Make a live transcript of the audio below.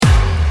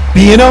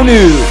B&O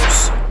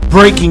News.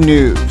 Breaking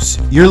news.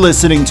 You're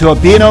listening to a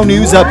B&O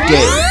News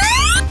update.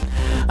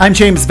 I'm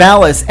James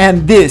Vallis,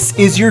 and this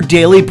is your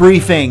daily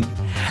briefing.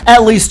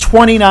 At least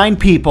 29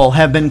 people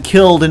have been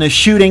killed in a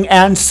shooting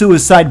and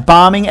suicide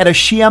bombing at a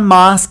Shia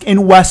mosque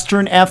in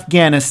western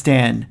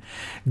Afghanistan.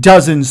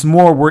 Dozens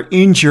more were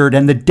injured,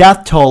 and the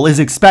death toll is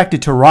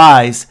expected to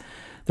rise.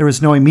 There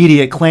is no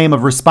immediate claim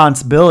of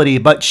responsibility,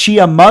 but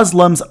Shia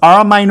Muslims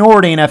are a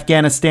minority in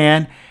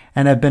Afghanistan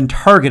and have been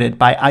targeted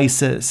by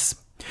ISIS.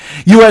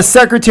 U.S.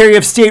 Secretary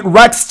of State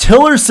Rex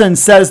Tillerson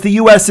says the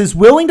U.S. is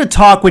willing to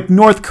talk with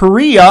North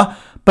Korea,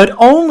 but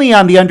only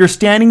on the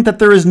understanding that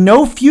there is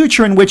no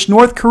future in which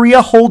North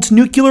Korea holds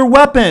nuclear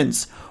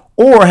weapons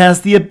or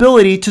has the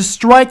ability to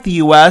strike the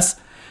U.S.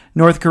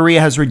 North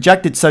Korea has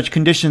rejected such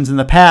conditions in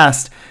the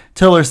past.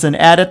 Tillerson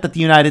added that the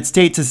United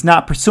States is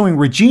not pursuing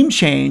regime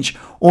change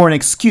or an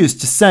excuse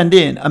to send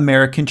in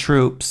American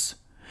troops.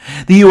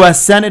 The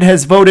U.S. Senate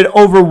has voted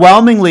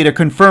overwhelmingly to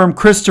confirm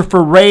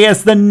Christopher Wray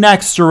as the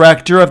next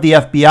director of the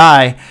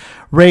FBI.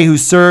 Wray, who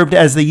served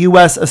as the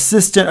U.S.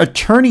 Assistant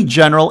Attorney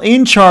General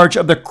in charge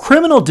of the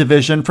Criminal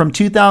Division from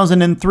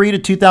 2003 to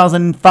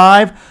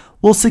 2005,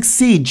 will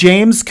succeed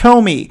James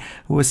Comey,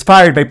 who was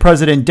fired by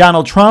President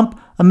Donald Trump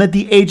amid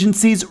the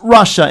agency's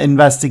Russia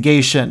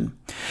investigation.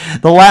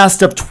 The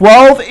last of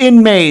 12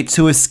 inmates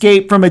who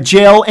escaped from a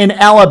jail in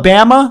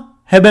Alabama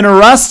have been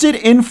arrested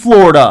in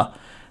Florida.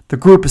 The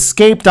group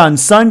escaped on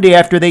Sunday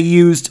after they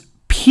used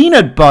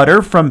peanut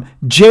butter from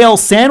jail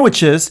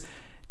sandwiches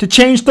to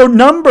change the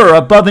number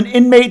above an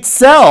inmate's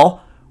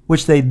cell,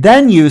 which they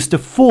then used to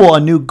fool a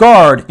new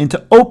guard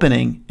into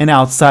opening an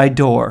outside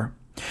door.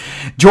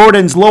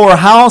 Jordan's lower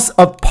house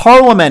of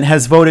parliament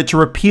has voted to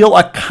repeal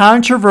a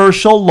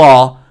controversial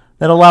law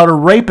that allowed a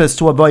rapist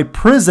to avoid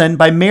prison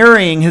by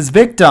marrying his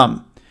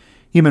victim.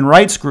 Human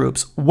rights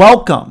groups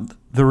welcomed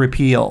the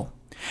repeal.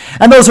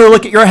 And those are a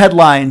look at your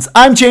headlines.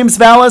 I'm James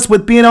Vallis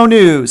with B&O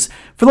News.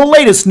 For the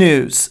latest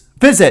news,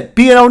 visit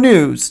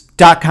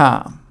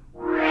bnonews.com.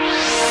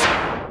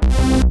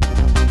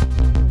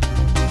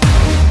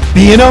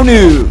 B&O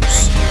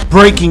News.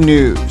 Breaking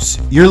news.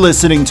 You're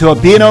listening to a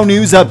B&O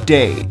News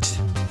update.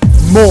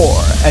 More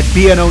at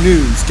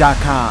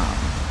bnonews.com.